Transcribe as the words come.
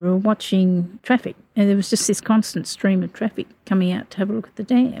were watching traffic, and there was just this constant stream of traffic coming out to have a look at the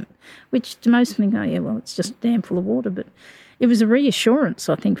dam, which to most people go, yeah, well, it's just a dam full of water. But it was a reassurance,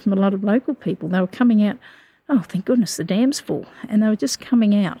 I think, from a lot of local people. They were coming out, oh, thank goodness, the dam's full. And they were just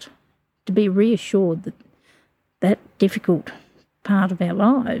coming out to be reassured that that difficult part of our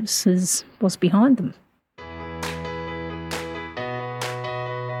lives was behind them.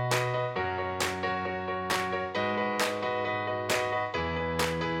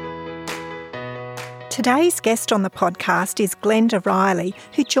 Today's guest on the podcast is Glenda Riley,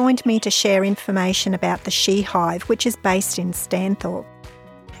 who joined me to share information about the She Hive, which is based in Stanthorpe.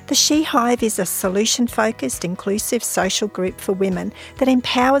 The She Hive is a solution-focused, inclusive social group for women that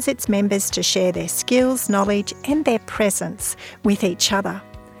empowers its members to share their skills, knowledge and their presence with each other.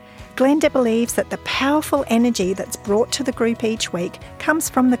 Glenda believes that the powerful energy that's brought to the group each week comes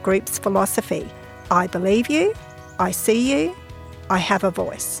from the group's philosophy. I believe you, I see you, I have a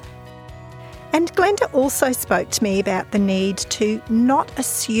voice. And Glenda also spoke to me about the need to not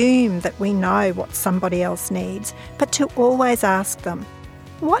assume that we know what somebody else needs, but to always ask them,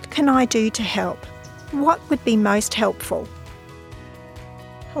 what can I do to help? What would be most helpful?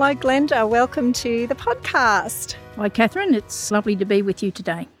 Hello, Glenda. Welcome to the podcast. Hi, Catherine. It's lovely to be with you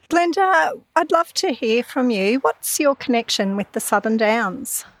today. Glenda, I'd love to hear from you. What's your connection with the Southern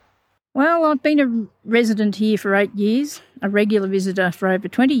Downs? Well, I've been a resident here for 8 years, a regular visitor for over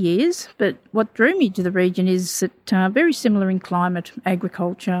 20 years, but what drew me to the region is that very similar in climate,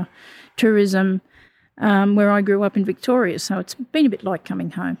 agriculture, tourism, where I grew up in Victoria, so it's been a bit like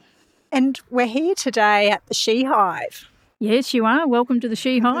coming home. And we're here today at the She Hive. Yes, you are. Welcome to the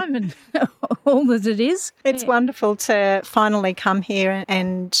She Hive and all that it is. It's wonderful to finally come here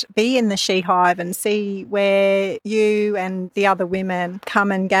and be in the She Hive and see where you and the other women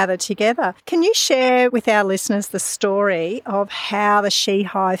come and gather together. Can you share with our listeners the story of how the She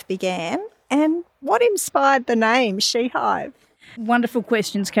Hive began and what inspired the name She Hive? Wonderful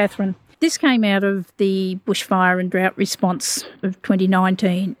questions, Catherine. This came out of the bushfire and drought response of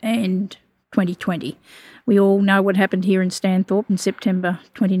 2019 and 2020. We all know what happened here in Stanthorpe in September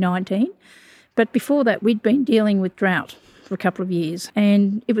 2019. But before that, we'd been dealing with drought for a couple of years,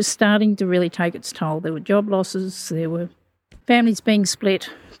 and it was starting to really take its toll. There were job losses, there were families being split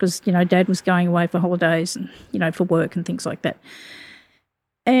because, Dad was going away for holidays and, for work and things like that.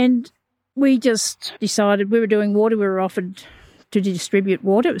 And we just decided we were doing water. We were offered to distribute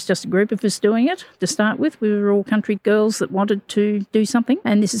water. It was just a group of us doing it to start with. We were all country girls that wanted to do something,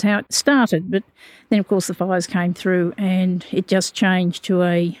 and this is how it started. But then, of course, the fires came through and it just changed to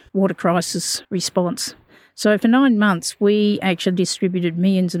a water crisis response. So for 9 months, we actually distributed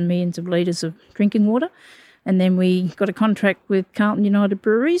millions and millions of litres of drinking water, and then we got a contract with Carlton United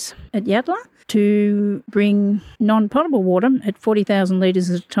Breweries at Yatala to bring non-potable water at 40,000 litres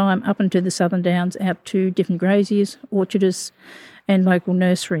at a time up into the Southern Downs out to different graziers, orchardists and local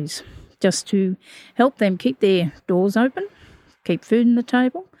nurseries, just to help them keep their doors open, keep food on the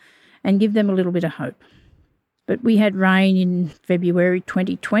table and give them a little bit of hope. But we had rain in February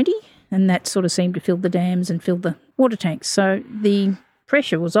 2020 and that sort of seemed to fill the dams and fill the water tanks. So the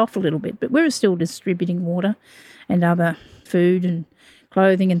pressure was off a little bit, but we were still distributing water and other food and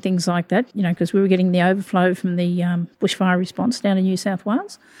clothing and things like that, because we were getting the overflow from the bushfire response down in New South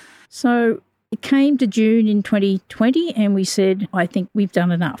Wales. So it came to June in 2020 and we said, I think we've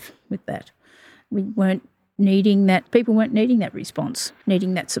done enough with that. We weren't needing that, people weren't needing that response,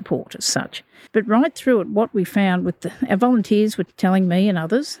 needing that support as such. But right through it, what we found with our volunteers were telling me and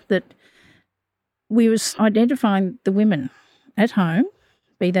others that we was identifying the women at home,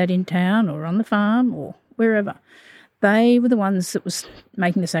 be that in town or on the farm or wherever. They were the ones that was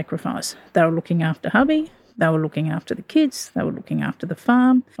making the sacrifice. They were looking after hubby, they were looking after the kids, they were looking after the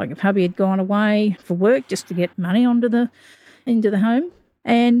farm. Like if hubby had gone away for work just to get money into the home,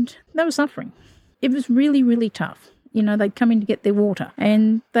 and they were suffering. It was really, really tough. They'd come in to get their water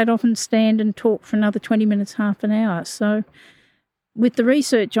and they'd often stand and talk for another 20 minutes, half an hour. So with the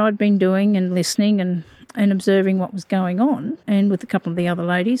research I'd been doing and listening and observing what was going on, and with a couple of the other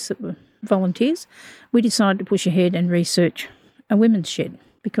ladies that were volunteers, we decided to push ahead and research a women's shed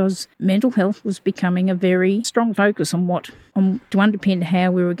because mental health was becoming a very strong focus on to underpin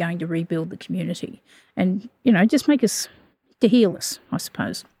how we were going to rebuild the community and, just make us, to heal us, I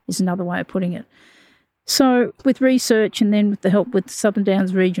suppose, is another way of putting it. So with research and then with the help with Southern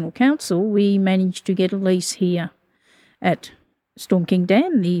Downs Regional Council, we managed to get a lease here at Storm King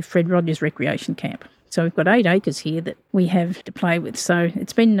Dam, the Fred Rogers Recreation Camp. So we've got 8 acres here that we have to play with. So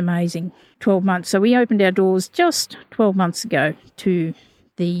it's been an amazing 12 months. So we opened our doors just 12 months ago to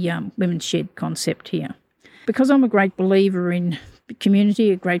the women's shed concept here. Because I'm a great believer in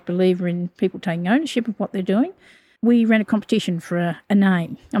community, a great believer in people taking ownership of what they're doing. We ran a competition for a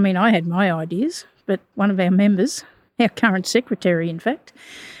name. I mean, I had my ideas, but one of our members, our current secretary, in fact,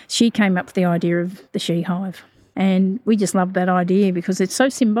 she came up with the idea of the She Hive. And we just loved that idea because it's so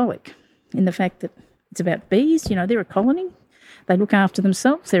symbolic in the fact that it's about bees. You know, they're a colony. They look after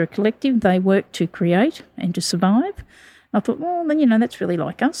themselves. They're a collective. They work to create and to survive. I thought, well, then, you know, that's really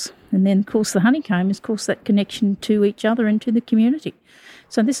like us. And then, of course, the honeycomb is, of course, that connection to each other and to the community.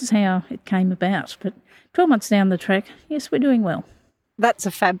 So this is how it came about. But 12 months down the track, yes, we're doing well. That's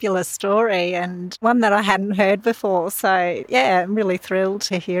a fabulous story and one that I hadn't heard before. So, yeah, I'm really thrilled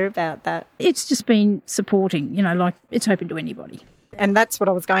to hear about that. It's just been supporting, you know, like it's open to anybody. And that's what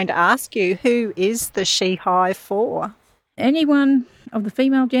I was going to ask you. Who is the She Hive for? Anyone of the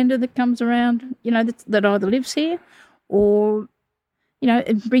female gender that comes around, you know, that either lives here or, you know,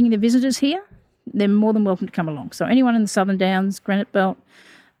 bringing the visitors here, they're more than welcome to come along. So anyone in the Southern Downs, Granite Belt,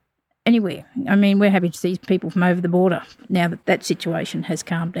 anywhere. I mean, we're happy to see people from over the border now that that situation has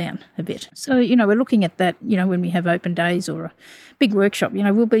calmed down a bit. So, you know, we're looking at that, you know, when we have open days or a big workshop, you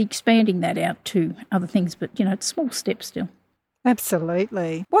know, we'll be expanding that out to other things, but, you know, it's small steps still.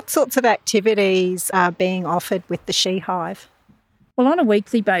 Absolutely. What sorts of activities are being offered with the She Hive? Well, on a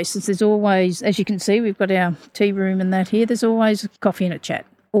weekly basis, there's always, as you can see, we've got our tea room and that here, there's always a coffee and a chat,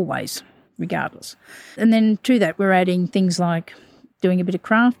 always, regardless. And then to that, we're adding things like doing a bit of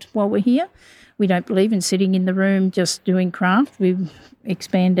craft while we're here. We don't believe in sitting in the room just doing craft. We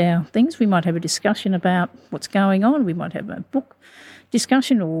expand our things. We might have a discussion about what's going on. We might have a book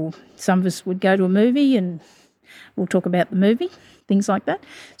discussion, or some of us would go to a movie and we'll talk about the movie, things like that.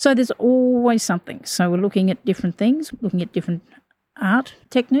 So there's always something. So we're looking at different things, looking at different art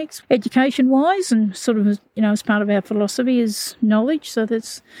techniques, education-wise, and sort of, you know, as part of our philosophy is knowledge. So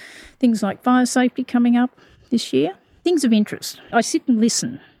there's things like fire safety coming up this year. Things of interest. I sit and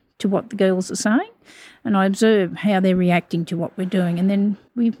listen to what the girls are saying and I observe how they're reacting to what we're doing, and then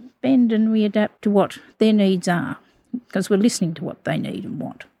we bend and we adapt to what their needs are because we're listening to what they need and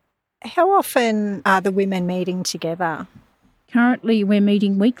want. How often are the women meeting together? Currently, we're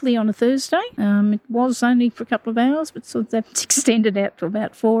meeting weekly on a Thursday. It was only for a couple of hours, but sort of that's extended out to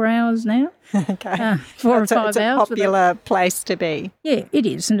about 4 hours now. Okay. 4 or 5 hours. It's a popular place to be. Yeah, it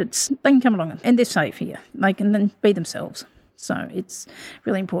is, and they can come along and they're safe here. They can then be themselves. So it's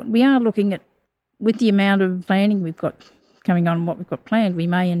really important. We are looking at, with the amount of planning we've got coming on and what we've got planned, we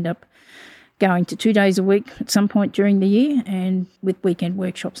may end up going to 2 days a week at some point during the year, and with weekend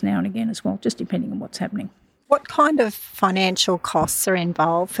workshops now and again as well, just depending on what's happening. What kind of financial costs are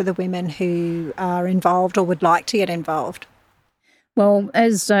involved for the women who are involved or would like to get involved? Well,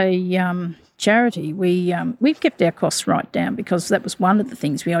 as a charity, we've kept our costs right down because that was one of the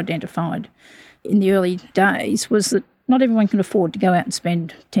things we identified in the early days, was that not everyone can afford to go out and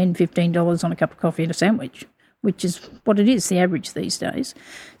spend $10, $15 on a cup of coffee and a sandwich, which is what it is, the average these days.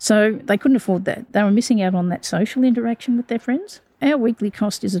 So they couldn't afford that. They were missing out on that social interaction with their friends. Our weekly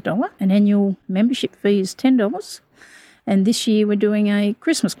cost is $1. An annual membership fee is $10. And this year we're doing a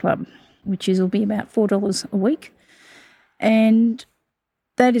Christmas club, which will be about $4 a week. And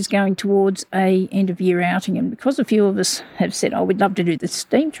that is going towards a end-of-year outing. And because a few of us have said, we'd love to do the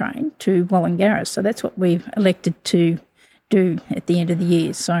steam train to Wallangarra, so that's what we've elected to do at the end of the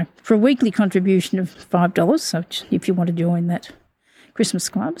year. So for a weekly contribution of $5, so if you want to join that Christmas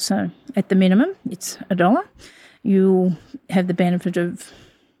club, so at the minimum it's $1. You'll have the benefit of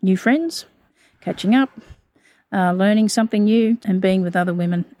new friends, catching up, learning something new and being with other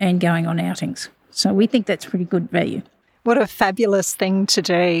women and going on outings. So we think that's pretty good value. What a fabulous thing to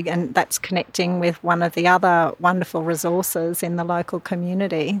do, and that's connecting with one of the other wonderful resources in the local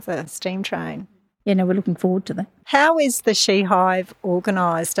community, the steam train. Yeah, no, we're looking forward to that. How is the She Hive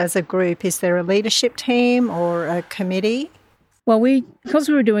organised as a group? Is there a leadership team or a committee? Well, because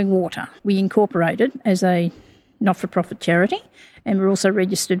we were doing water, we incorporated as a not-for-profit charity, and we're also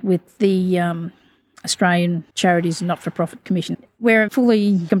registered with the Australian Charities and Not-for-Profit Commission. We're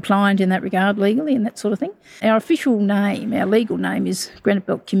fully compliant in that regard legally and that sort of thing. Our official name, our legal name, is Granite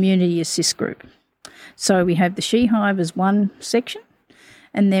Belt Community Assist Group. So we have the She Hive as one section,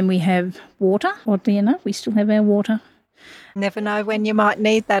 and then we have water. Oddly enough, we still have our water. Never know when you might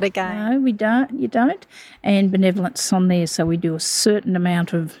need that again. No, we don't. You don't. And benevolence on there, so we do a certain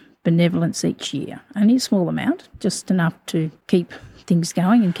amount of benevolence each year. Only a small amount, just enough to keep things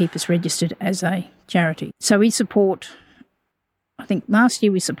going and keep us registered as a charity. So we support, I think last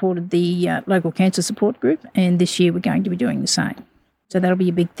year we supported the local cancer support group, and this year we're going to be doing the same. So that'll be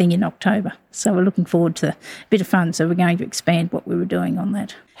a big thing in October. So we're looking forward to a bit of fun. So we're going to expand what we were doing on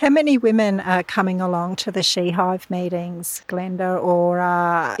that. How many women are coming along to the She Hive meetings, Glenda, or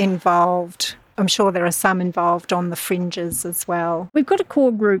are involved? I'm sure there are some involved on the fringes as well. We've got a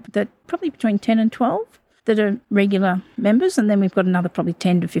core group that probably between 10 and 12 that are regular members, and then we've got another probably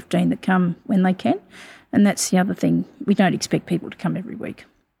 10 to 15 that come when they can. And that's the other thing. We don't expect people to come every week.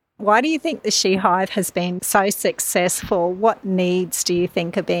 Why do you think the She Hive has been so successful? What needs do you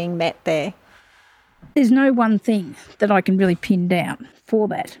think are being met there? There's no one thing that I can really pin down for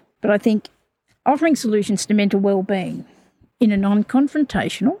that. But I think offering solutions to mental well-being in a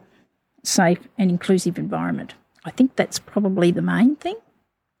non-confrontational, safe and inclusive environment, I think that's probably the main thing.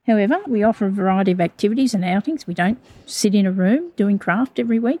 However, we offer a variety of activities and outings. We don't sit in a room doing craft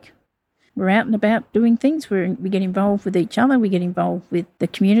every week. We're out and about doing things. We get involved with each other. We get involved with the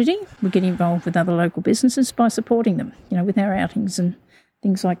community. We get involved with other local businesses by supporting them, with our outings and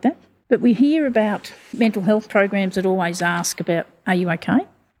things like that. But we hear about mental health programs that always ask about, are you okay?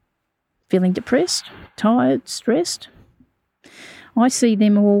 Feeling depressed, tired, stressed? I see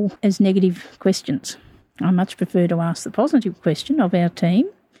them all as negative questions. I much prefer to ask the positive question of our team,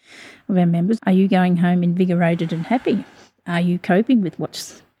 of our members. Are you going home invigorated and happy? Are you coping with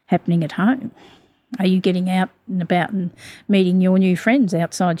what's happening at home? Are you getting out and about and meeting your new friends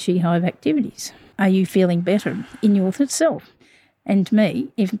outside She Hive activities? Are you feeling better in yourself? And to me,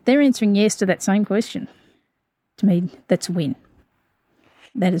 if they're answering yes to that same question, to me, that's a win.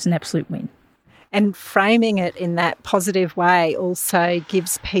 That is an absolute win. And framing it in that positive way also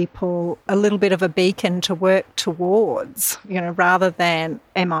gives people a little bit of a beacon to work towards, rather than,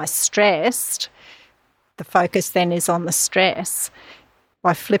 am I stressed? The focus then is on the stress.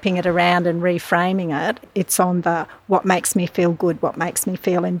 By flipping it around and reframing it, it's on the what makes me feel good, what makes me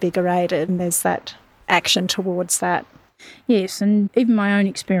feel invigorated, and there's that action towards that. Yes, and even my own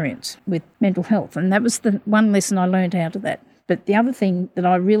experience with mental health, and that was the one lesson I learned out of that. But the other thing that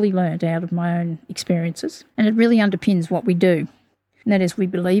I really learned out of my own experiences, and it really underpins what we do, and that is we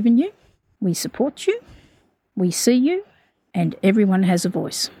believe in you, we support you, we see you, and everyone has a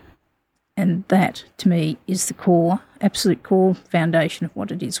voice. And that, to me, is the core, absolute core foundation of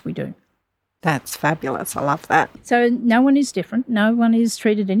what it is we do. That's fabulous. I love that. So no one is different. No one is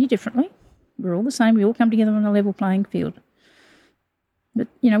treated any differently. We're all the same. We all come together on a level playing field. But,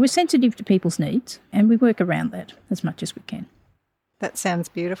 we're sensitive to people's needs and we work around that as much as we can. That sounds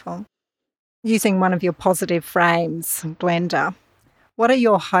beautiful. Using one of your positive frames, Glenda, what are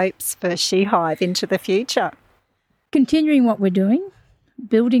your hopes for She Hive into the future? Continuing what we're doing,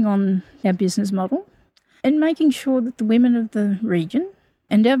 building on our business model and making sure that the women of the region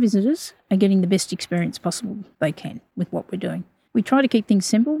and our visitors are getting the best experience possible they can with what we're doing. We try to keep things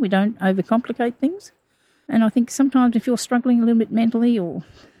simple. We don't overcomplicate things. And I think sometimes if you're struggling a little bit mentally or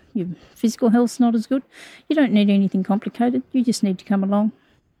your physical health's not as good, you don't need anything complicated. You just need to come along,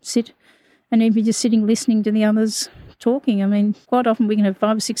 sit, and if you're just sitting listening to the others talking, quite often we can have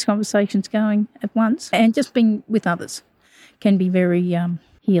 5 or 6 conversations going at once, and just being with others can be very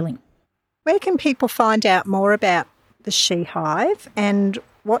healing. Where can people find out more about the She Hive, and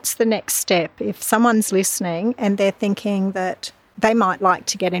what's the next step if someone's listening and they're thinking that they might like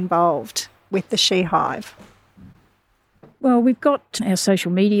to get involved with the She Hive? Well, we've got our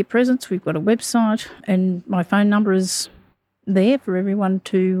social media presence, we've got a website, and my phone number is there for everyone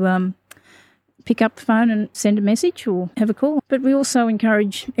to pick up the phone and send a message or have a call. But we also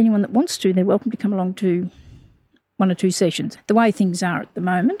encourage anyone that wants to, they're welcome to come along to 1 or 2 sessions. The way things are at the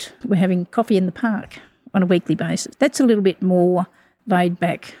moment, we're having coffee in the park on a weekly basis. That's a little bit more laid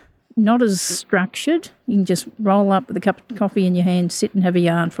back, not as structured. You can just roll up with a cup of coffee in your hand, sit and have a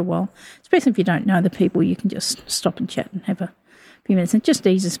yarn for a while. Especially if you don't know the people, you can just stop and chat and have a few minutes. It just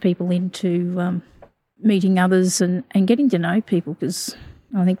eases people into meeting others and getting to know people, because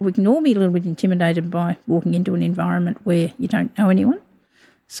I think we can all be a little bit intimidated by walking into an environment where you don't know anyone.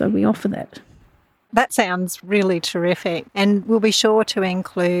 So we offer that. That sounds really terrific. And we'll be sure to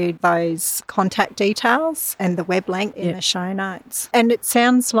include those contact details and the web link in the show notes. And it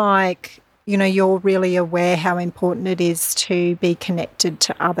sounds like, you're really aware how important it is to be connected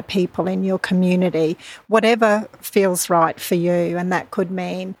to other people in your community, whatever feels right for you. And that could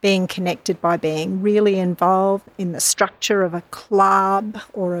mean being connected by being really involved in the structure of a club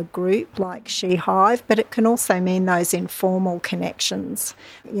or a group like She Hive, but it can also mean those informal connections.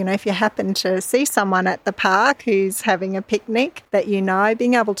 If you happen to see someone at the park who's having a picnic that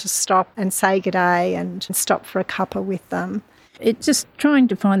being able to stop and say good day and stop for a cuppa with them. It's just trying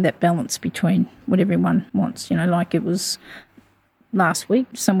to find that balance between what everyone wants. Like it was last week,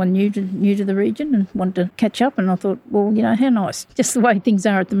 someone new to the region and wanted to catch up, and I thought, well, how nice. Just the way things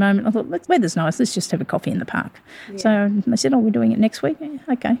are at the moment, I thought, weather's nice, let's just have a coffee in the park. Yeah. So they said, we're doing it next week. Yeah,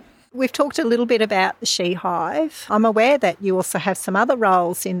 okay. We've talked a little bit about the She Hive. I'm aware that you also have some other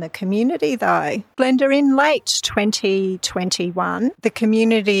roles in the community though. Glenda, in late 2021, the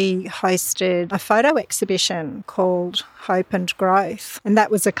community hosted a photo exhibition called Hope and Growth, and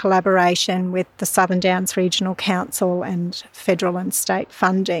that was a collaboration with the Southern Downs Regional Council and federal and state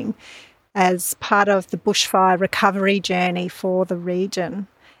funding as part of the bushfire recovery journey for the region.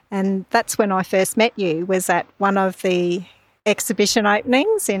 And that's when I first met you, was at one of the exhibition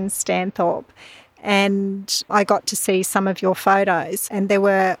openings in Stanthorpe, and I got to see some of your photos, and there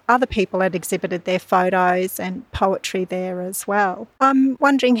were other people that exhibited their photos and poetry there as well. I'm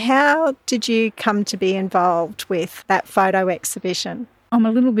wondering, how did you come to be involved with that photo exhibition? I'm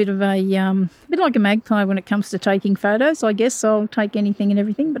a little bit of a bit like a magpie when it comes to taking photos. I guess I'll take anything and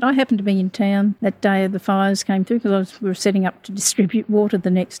everything. But I happened to be in town that day the fires came through because we were setting up to distribute water the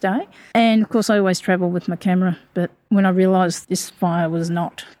next day. And, of course, I always travel with my camera. But when I realised this fire was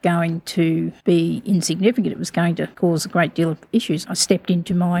not going to be insignificant, it was going to cause a great deal of issues, I stepped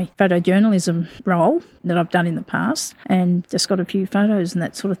into my photojournalism role that I've done in the past and just got a few photos and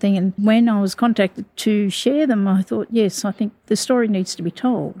that sort of thing. And when I was contacted to share them, I thought, yes, I think the story needs to be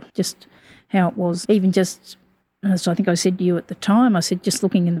told, just how it was. Even just, as I think I said to you at the time, I said just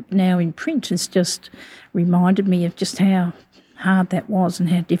looking now in print has just reminded me of just how hard that was and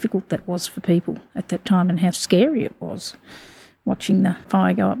how difficult that was for people at that time and how scary it was watching the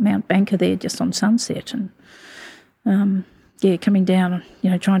fire go up Mount Banker there just on sunset and, coming down,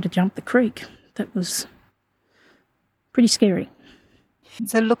 trying to jump the creek. That was pretty scary.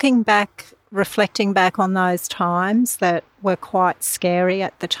 So looking back, reflecting back on those times that were quite scary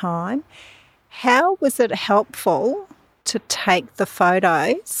at the time, how was it helpful to take the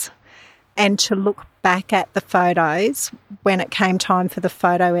photos and to look back at the photos when it came time for the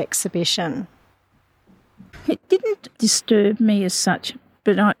photo exhibition? It didn't disturb me as such,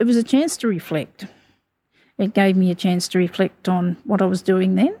 but it was a chance to reflect. It gave me a chance to reflect on what I was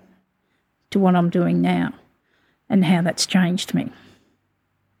doing then to what I'm doing now and how that's changed me.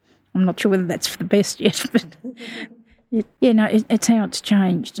 I'm not sure whether that's for the best yet, but it's how it's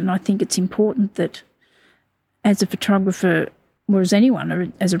changed. And I think it's important that as a photographer, or as anyone, or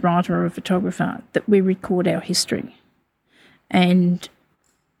as a writer or a photographer, that we record our history. And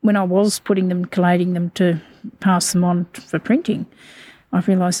when I was putting them, collating them to pass them on for printing, I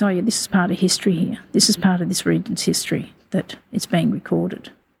realised, this is part of history here. This is part of this region's history, that it's being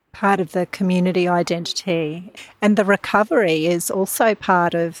recorded. Part of the community identity. And the recovery is also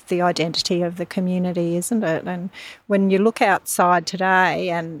part of the identity of the community, isn't it? And when you look outside today,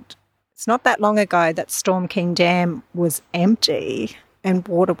 and it's not that long ago that Storm King Dam was empty and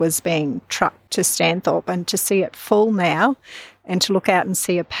water was being trucked to Stanthorpe, and to see it full now and to look out and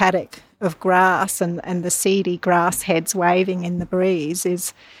see a paddock of grass and the seedy grass heads waving in the breeze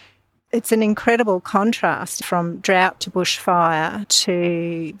it's an incredible contrast from drought to bushfire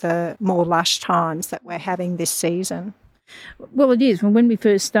to the more lush times that we're having this season. Well, it is. When we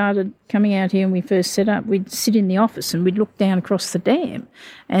first started coming out here and we first set up, we'd sit in the office and we'd look down across the dam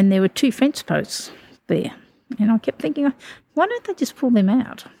and there were 2 fence posts there. And I kept thinking, why don't they just pull them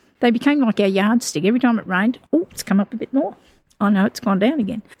out? They became like our yardstick. Every time it rained, it's come up a bit more. Oh, no, it's gone down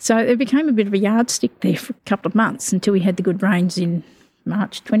again. So it became a bit of a yardstick there for a couple of months until we had the good rains in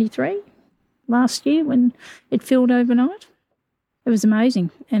March 23 last year when it filled overnight. It was amazing.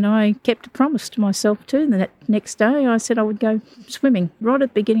 And I kept a promise to myself too. The next day I said I would go swimming. Right at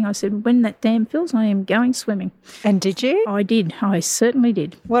the beginning I said, when that dam fills, I am going swimming. And did you? I did. I certainly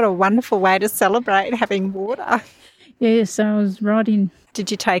did. What a wonderful way to celebrate having water. Yes, I was right in.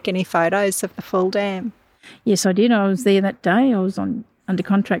 Did you take any photos of the full dam? Yes, I did. I was there that day. I was under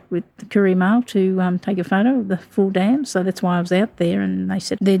contract with the Courier Mail to take a photo of the full dam, so that's why I was out there. And they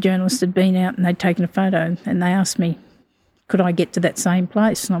said their journalist had been out and they'd taken a photo, and they asked me, could I get to that same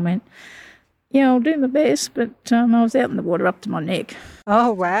place? And I went, yeah, I'll do my best, but I was out in the water up to my neck.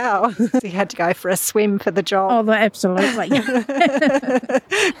 Oh, wow. You had to go for a swim for the job. Oh, absolutely.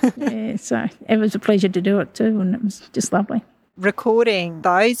 Yeah, so it was a pleasure to do it too, and it was just lovely. Recording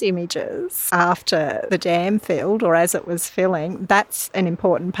those images after the dam filled or as it was filling, that's an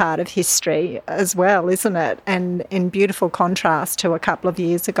important part of history as well, isn't it? And in beautiful contrast to a couple of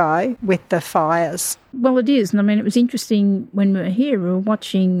years ago with the fires. Well, it is. And I mean, it was interesting when we were here, we were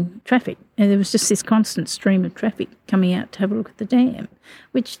watching traffic and there was just this constant stream of traffic coming out to have a look at the dam,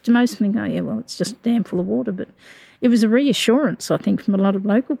 which to most people go, it's just a dam full of water. But it was a reassurance, I think, from a lot of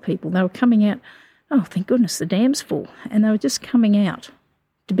local people. They were coming out, oh, thank goodness the dam's full. And they were just coming out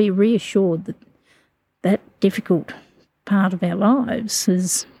to be reassured that that difficult part of our lives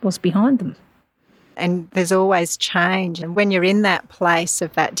was behind them. And there's always change. And when you're in that place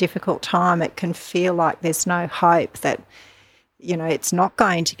of that difficult time, it can feel like there's no hope, that, it's not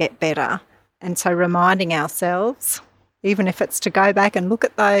going to get better. And so reminding ourselves, even if it's to go back and look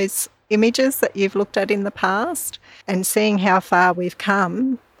at those images that you've looked at in the past and seeing how far we've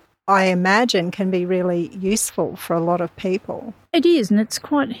come, I imagine can be really useful for a lot of people. It is, and it's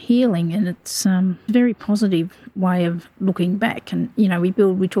quite healing, and it's a very positive way of looking back. And, we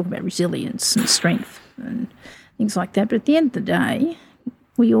talk about resilience and strength and things like that. But at the end of the day,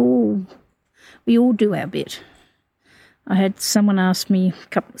 we all do our bit. I had someone ask me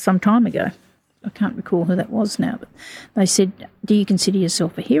some time ago, I can't recall who that was now, but they said, do you consider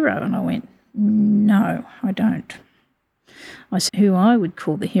yourself a hero? And I went, no, I don't. I said, who I would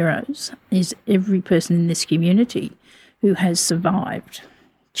call the heroes is every person in this community who has survived,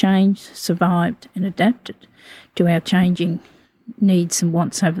 changed, survived and adapted to our changing needs and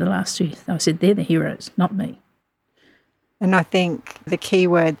wants over the last 2 years. I said, they're the heroes, not me. And I think the key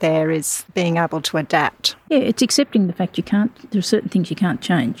word there is being able to adapt. Yeah, it's accepting the fact there are certain things you can't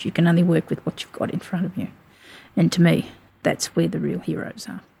change. You can only work with what you've got in front of you. And to me, that's where the real heroes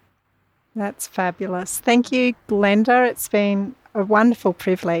are. That's fabulous. Thank you, Glenda. It's been a wonderful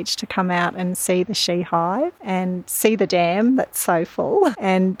privilege to come out and see the She Hive and see the dam that's so full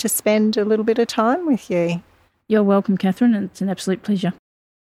and to spend a little bit of time with you. You're welcome, Catherine, and it's an absolute pleasure.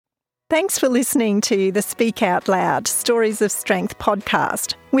 Thanks for listening to the Speak Out Loud Stories of Strength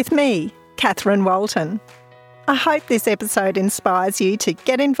podcast with me, Catherine Walton. I hope this episode inspires you to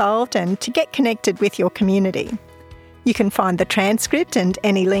get involved and to get connected with your community. You can find the transcript and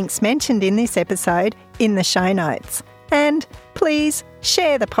any links mentioned in this episode in the show notes. And please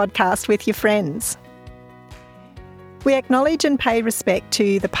share the podcast with your friends. We acknowledge and pay respect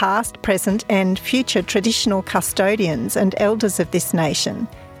to the past, present and future traditional custodians and elders of this nation,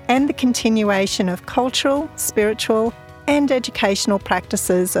 and the continuation of cultural, spiritual and educational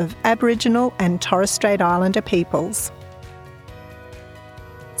practices of Aboriginal and Torres Strait Islander peoples.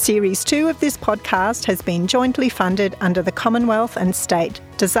 Series 2 of this podcast has been jointly funded under the Commonwealth and State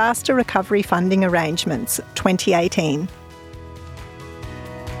Disaster Recovery Funding Arrangements 2018.